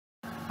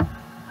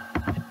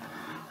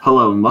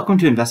Hello and welcome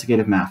to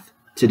Investigative Math.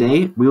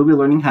 Today we will be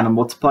learning how to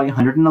multiply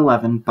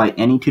 111 by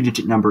any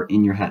two-digit number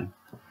in your head.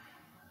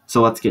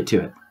 So let's get to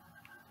it.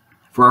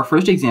 For our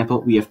first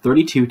example, we have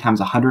 32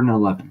 times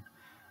 111.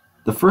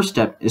 The first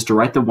step is to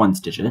write the ones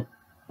digit,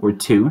 or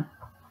 2,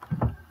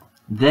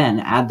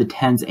 then add the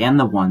tens and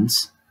the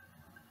ones.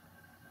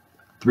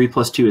 3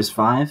 plus 2 is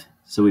 5,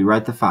 so we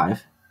write the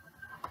 5.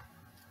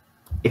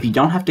 If you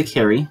don't have to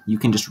carry, you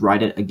can just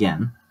write it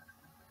again.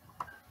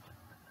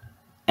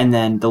 And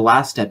then the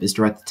last step is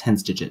to write the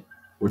tens digit,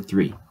 or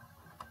 3.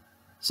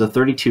 So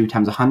 32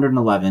 times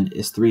 111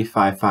 is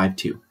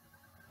 3552.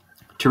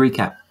 To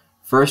recap,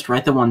 first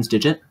write the ones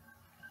digit,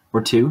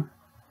 or 2.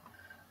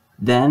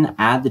 Then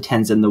add the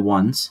tens and the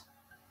ones.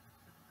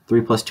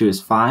 3 plus 2 is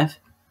 5,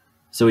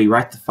 so we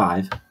write the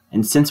 5.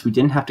 And since we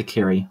didn't have to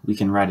carry, we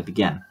can write it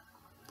again.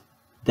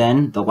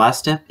 Then the last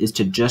step is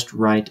to just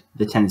write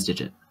the tens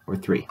digit, or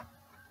 3.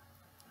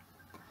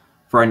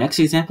 For our next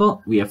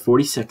example, we have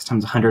 46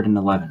 times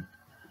 111.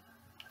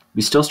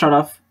 We still start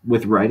off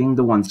with writing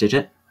the ones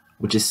digit,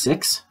 which is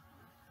 6.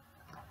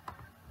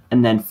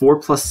 And then 4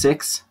 plus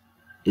 6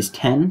 is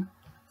 10,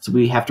 so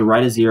we have to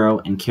write a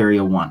 0 and carry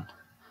a 1.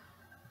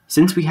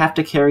 Since we have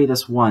to carry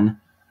this 1,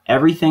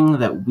 everything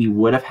that we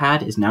would have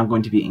had is now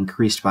going to be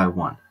increased by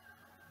 1.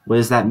 What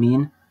does that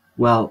mean?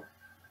 Well,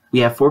 we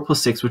have 4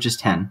 plus 6, which is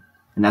 10,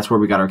 and that's where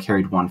we got our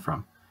carried 1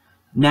 from.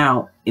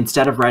 Now,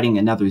 instead of writing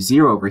another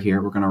 0 over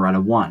here, we're going to write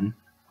a 1.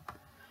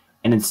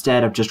 And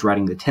instead of just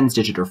writing the tens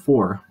digit, or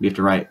 4, we have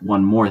to write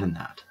one more than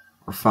that,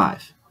 or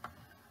 5.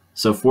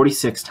 So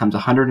 46 times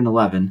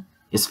 111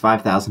 is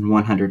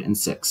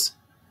 5,106.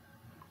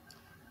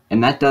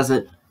 And that does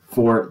it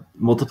for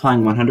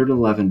multiplying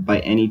 111 by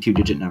any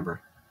two-digit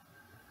number.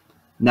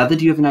 Now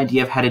that you have an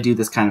idea of how to do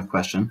this kind of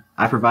question,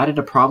 I provided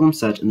a problem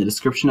set in the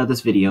description of this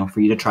video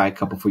for you to try a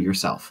couple for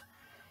yourself.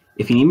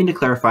 If you need me to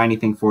clarify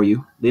anything for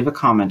you, leave a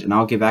comment and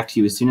I'll get back to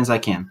you as soon as I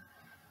can.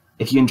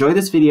 If you enjoyed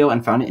this video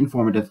and found it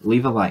informative,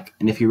 leave a like,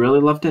 and if you really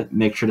loved it,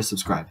 make sure to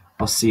subscribe.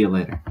 I'll see you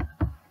later.